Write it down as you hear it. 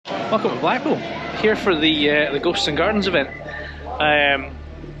Welcome to Blackpool, here for the Ghosts and Gardens event.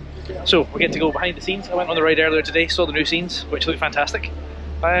 So we get to go behind the scenes. I went on the ride earlier today, saw the new scenes, which look fantastic.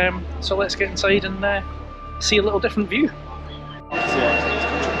 So let's get inside and see a little different view.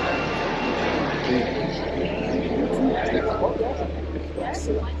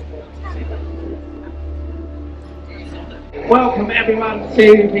 Welcome everyone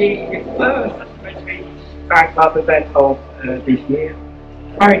to the first Drag Club event of this year.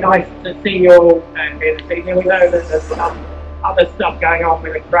 Very nice to see you all here this evening. We know that there's some other stuff going on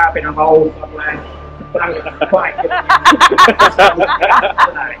with a crab in a hole somewhere.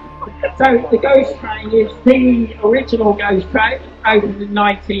 So the Ghost Train is the original Ghost Train, opened in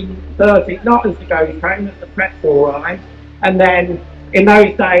 1930, not as the Ghost Train, as the pretzel ride. And then in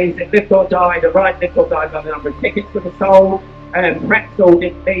those days, it lived or died, the ride lived or died by the number of tickets that were sold. Pretzel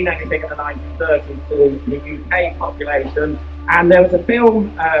didn't mean anything in the 1930s to the UK population. And there was a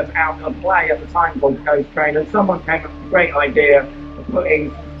film out on play at the time called Ghost Train, and someone came up with a great idea of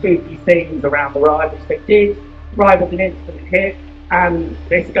putting spooky scenes around the ride, which they did. The ride was an instant hit, and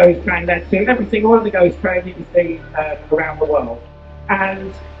this Ghost Train led to every single one of the Ghost Trains you can see around the world.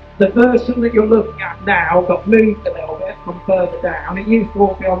 And the version that you're looking at now got moved a little bit from further down. It used to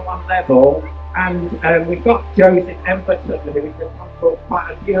all be on one level, and we've got Joseph Emberton, who is responsible for quite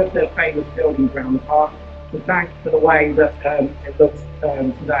a few of the famous buildings around the park. So thanks to the way that it looks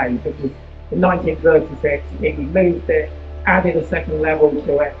today, because in 1936 he moved it, added a second level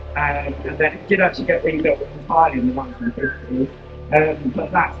to it, and then it did actually get rebuilt entirely in the 1950s.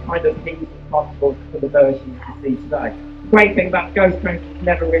 But that's kind of he's responsible for the version you can see today. The great thing about the Ghost Train is it's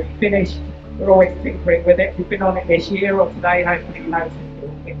never really finished. We're always tinkering with it. We've been on it this year or today. Hopefully you notice it's a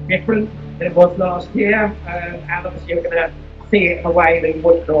bit different than it was last year, and obviously you're going to see it in a way that you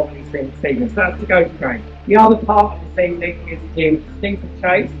wouldn't normally see this evening. So that's the Ghost Train. The other part of this evening is in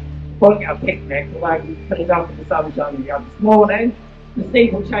Steeplechase. Calling it a picnic, although we could have done with the sunshine the other morning. The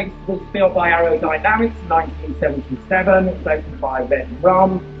Steeplechase was built by Aerodynamics in 1977. It was opened by Ben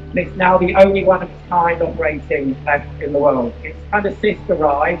Rom. And it's now the only one of its kind operating in the world. Its kind of sister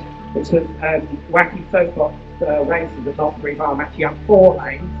ride, which was Wacky Soapbox races at Not 3 Farm, actually had 4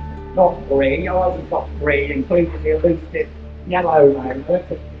 lanes, not 3. Ours has got 3, including the elusive yellow lane.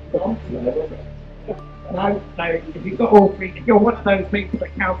 No, so if you've got all 3, if you're one of those people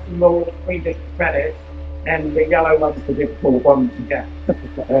that counts them all 3 different credits, then the yellow one's the difficult one to get.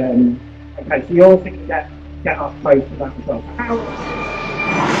 Okay, so you also can get up close to that as well.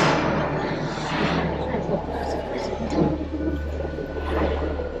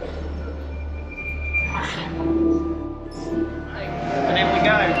 And in we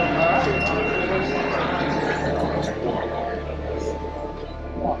go.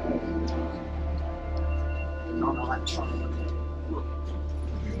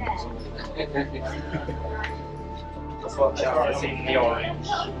 That's what I see the orange.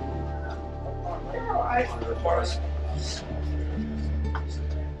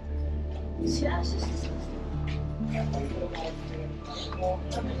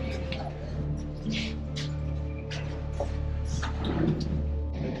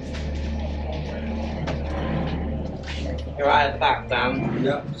 You're right at the back, Dan.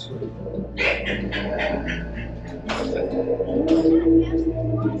 Yeah.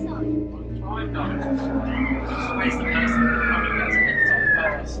 Where's the person who gets picked off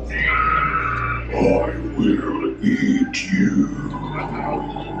first? I will eat you.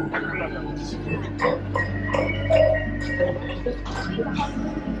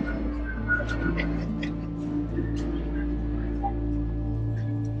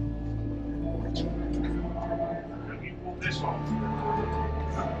 This one.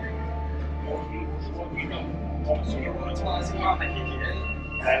 So you want to twice a month, did you?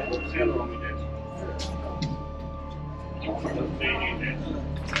 Yeah, what's the other one we did?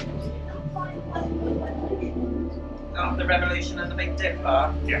 Oh, the Revolution and the Big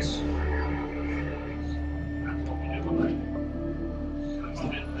Dipper? Yes. That's what we did, wasn't it? And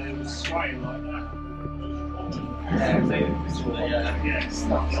then they were swaying like that. Yes.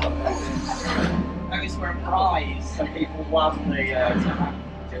 Those were a prize, so people won the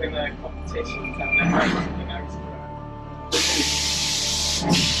doing the competitions and the racing the Ghost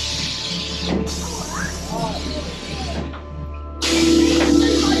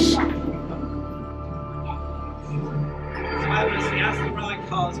Obviously, as the ride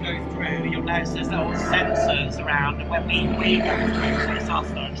cars go through, you'll notice there's little sensors around, and when we go through, so it starts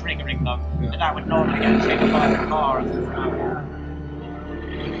triggering them, and that would normally get triggered by the car as it's around.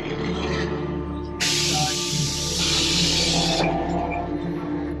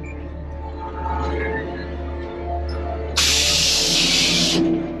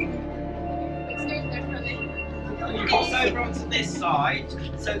 over onto this side.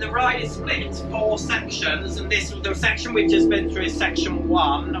 So the ride is split into 4 sections, and the section we've just been through is section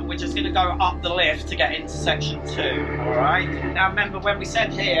 1, and we're just going to go up the lift to get into section 2. Alright? Now remember, when we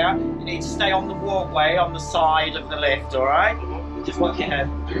said here, you need to stay on the walkway on the side of the lift, alright? Just watch your head.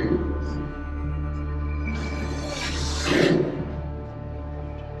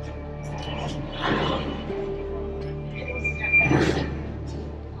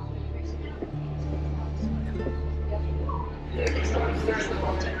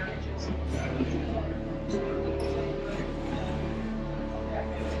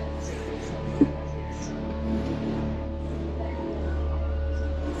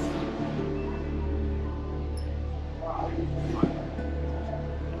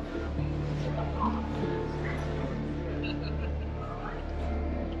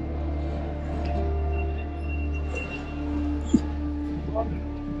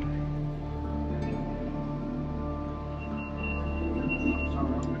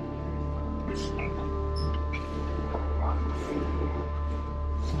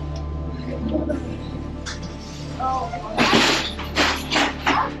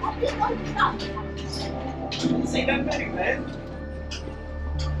 See that moving there?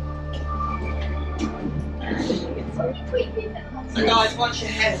 So guys, watch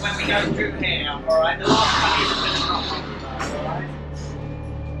your head when we go through here, alright? The last one is a bit of alright?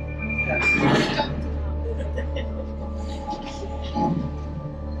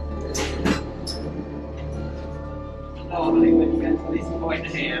 Normally when you get to this point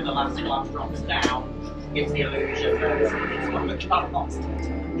here, the last one drops down, gives the illusion that it's one of the cars.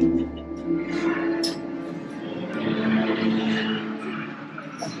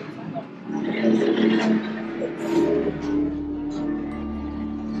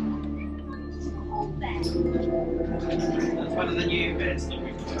 That's one of the new bits that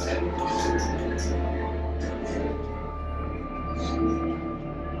we've put in.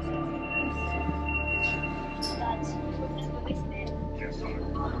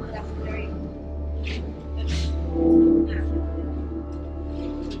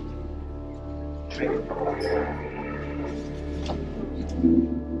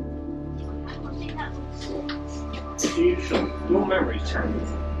 Your memory's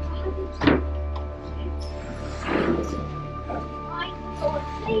changed.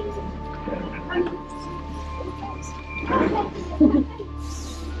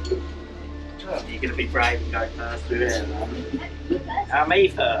 You're going to be brave and go first through here, then. Me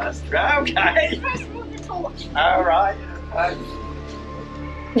first. Okay. Alright.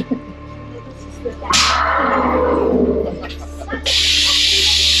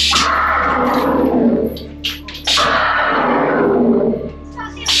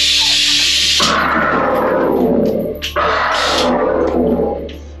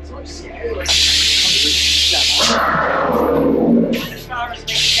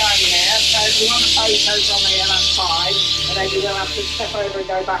 Photos on the left side, and then you will have to step over and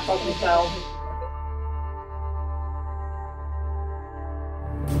go back on yourself.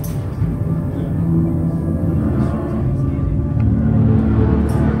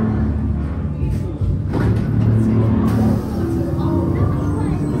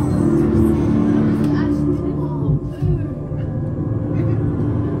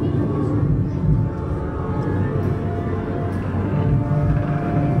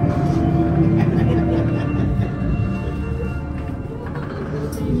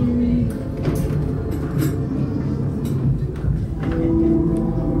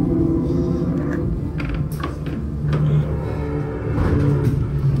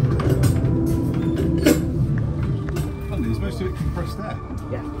 Compressed there.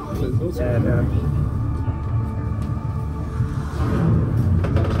 Yeah.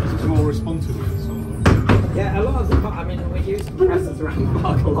 It's more responsive. Yeah, a lot of the I mean, we use compressors around the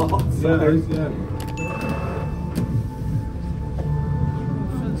park a lot. So. Yeah.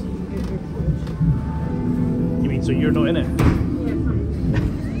 You mean so you're not in it?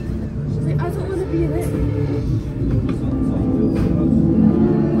 She's like, I don't want to be in it.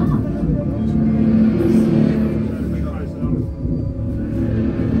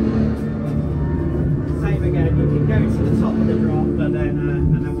 Same again, you can go to the top of the drop, but then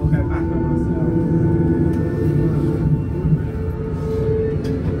and then we'll go back on ourselves.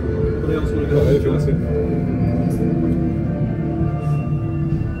 What else want to do? Anything else in?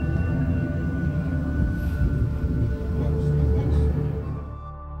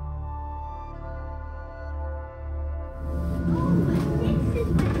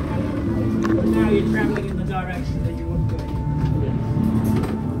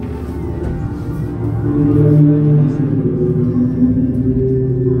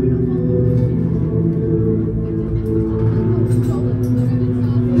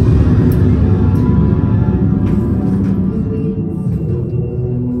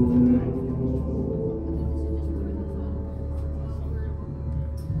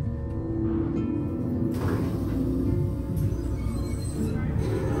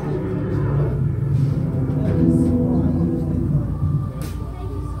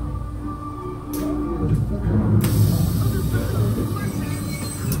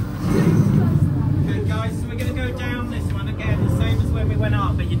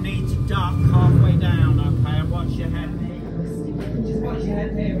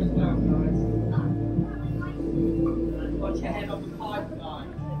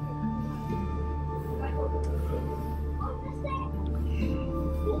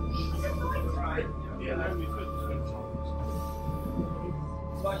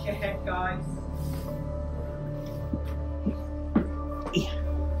 Watch your head, guys.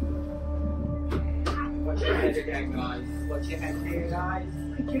 Watch your head again, guys. Watch your head here, guys.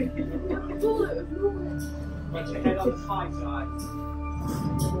 Watch your head on the side, guys.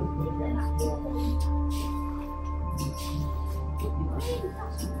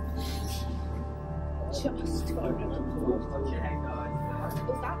 Just got rid of them. Watch your head, guys.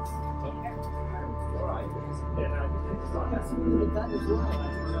 What's that? Alright.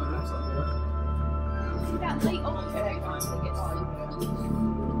 See that late on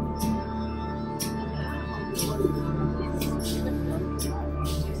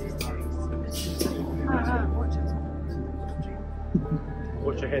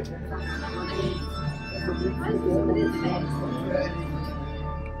Watch your head, guys.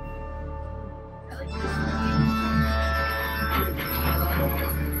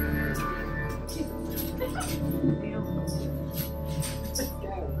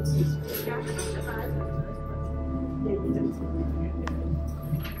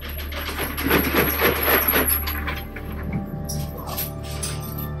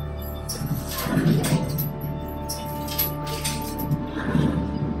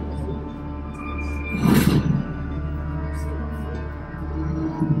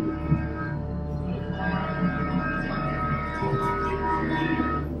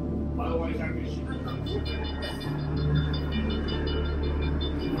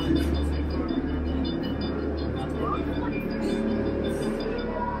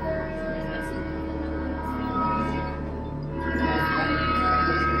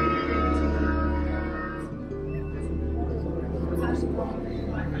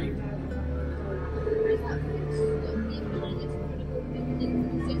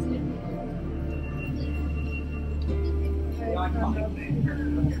 your head.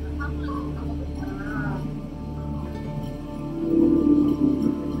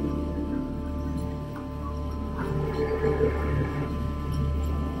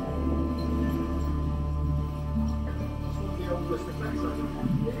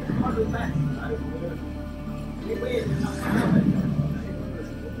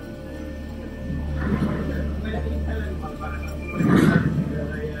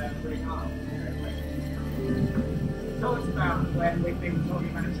 Talks about when we've been talking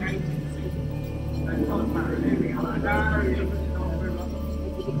about changing seasons. And talks about renewing. I'm like, no, it doesn't know very much.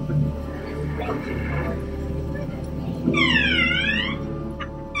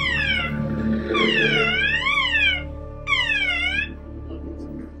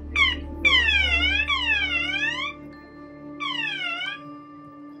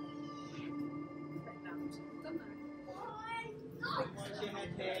 Watch your head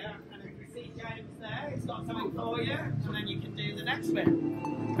here, and if you see James there, it's got something for you, and then you can do the next bit.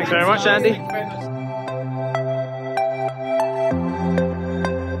 Thanks very much, Andy. Thank you very much.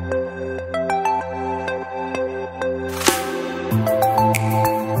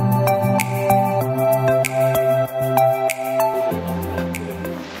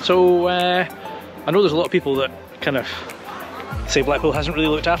 So I know there's a lot of people that kind of say Blackpool hasn't really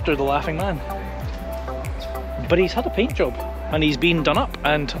looked after the Laughing Man, but he's had a paint job and he's been done up,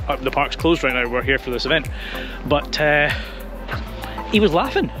 and the park's closed right now. We're here for this event, but he was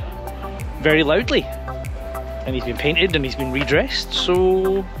laughing very loudly, and he's been painted and he's been redressed.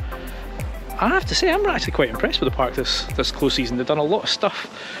 So I have to say I'm actually quite impressed with the park this close season. They've done a lot of stuff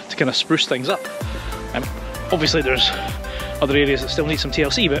to kind of spruce things up. Obviously there's other areas that still need some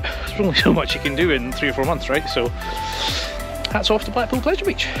TLC, but there's only so much you can do in 3 or 4 months, right? So hats off to Blackpool Pleasure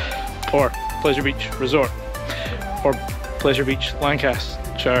Beach, or Pleasure Beach Resort, or Pleasure Beach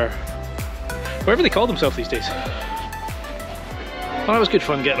Lancaster, whatever they call themselves these days. Well, that was good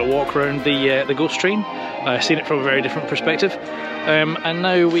fun getting a walk around the Ghost Train. Seen it from a very different perspective. And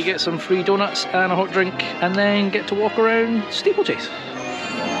now we get some free donuts and a hot drink, and then get to walk around Steeplechase,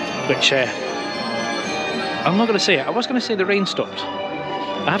 which I'm not going to say it. I was going to say the rain stopped.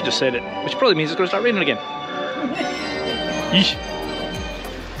 I have just said it, which probably means it's going to start raining again. Yeesh.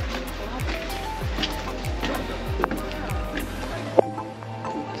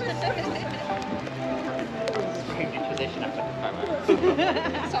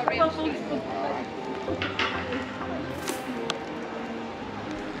 Sorry.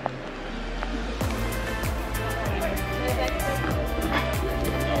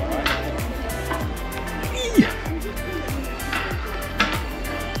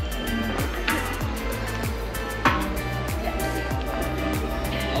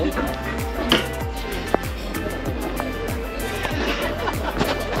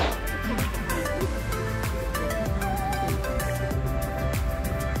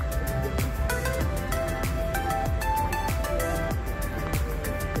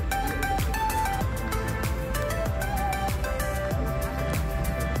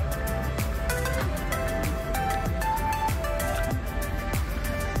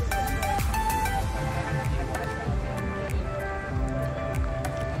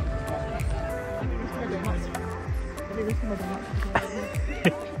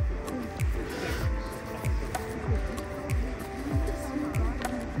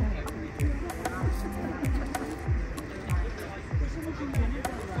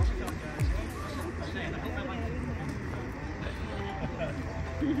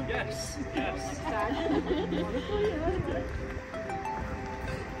 Yes, yes.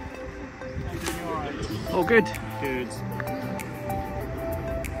 Oh, good. Good.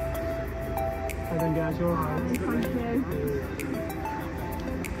 I think guys, you're alright. Thank you.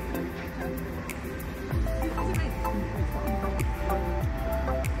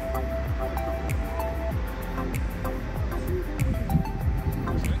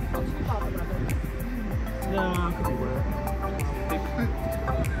 No, could be worse.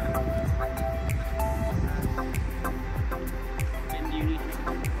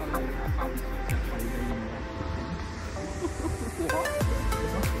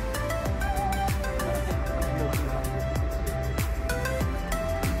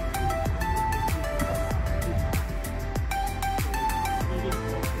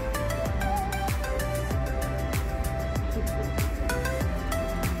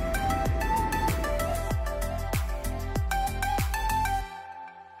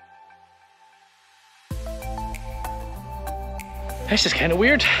 This is kind of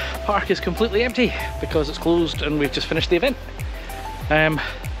weird. Park is completely empty because it's closed and we've just finished the event. And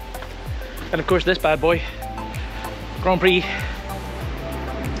of course this bad boy, Grand Prix,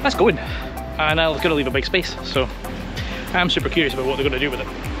 that's going. And I'm gonna leave a big space, so I'm super curious about what they're gonna do with it.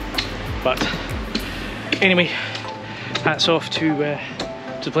 But anyway, hats off to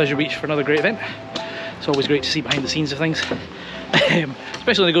Pleasure Beach for another great event. It's always great to see behind the scenes of things,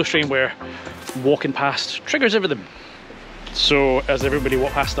 especially in the Ghost Train where walking past triggers everything. So as everybody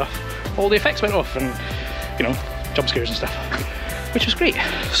walked past stuff, all the effects went off and, you know, jump scares and stuff, which was great.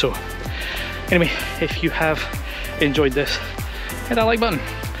 So anyway, if you have enjoyed this, hit that like button.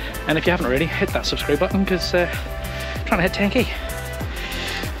 And if you haven't already, hit that subscribe button because I'm trying to hit 10k.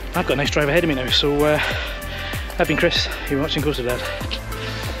 I've got a nice drive ahead of me now. So I've been Chris, you've been watching Coaster Dad.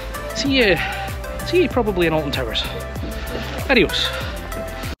 See you probably in Alton Towers. Adios.